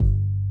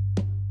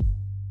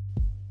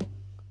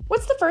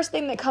what's the first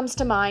thing that comes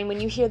to mind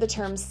when you hear the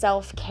term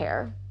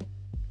self-care?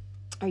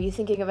 Are you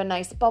thinking of a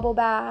nice bubble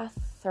bath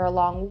or a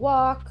long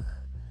walk?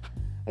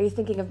 Are you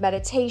thinking of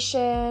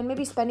meditation,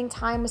 maybe spending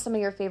time with some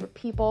of your favorite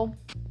people?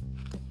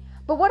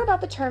 But what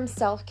about the term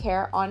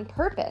self-care on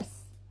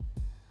purpose?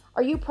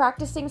 Are you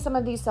practicing some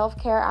of these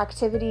self-care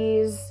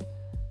activities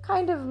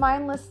kind of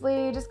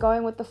mindlessly, just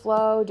going with the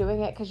flow,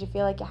 doing it because you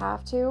feel like you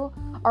have to?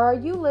 Or are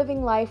you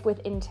living life with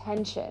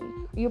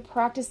intention? Are you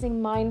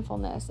practicing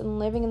mindfulness and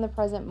living in the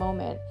present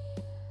moment?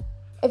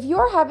 If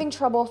you're having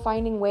trouble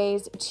finding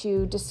ways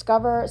to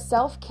discover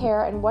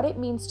self-care and what it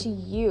means to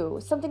you,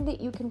 something that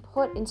you can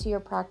put into your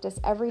practice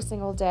every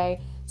single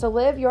day to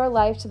live your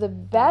life to the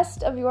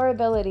best of your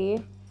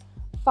ability,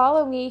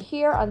 follow me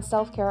here on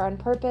Self-Care on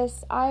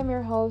Purpose. I am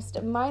your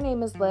host. My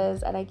name is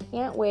Liz, and I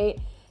can't wait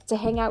to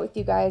hang out with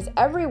you guys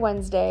every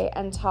Wednesday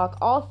and talk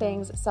all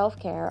things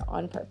self-care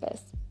on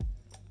purpose.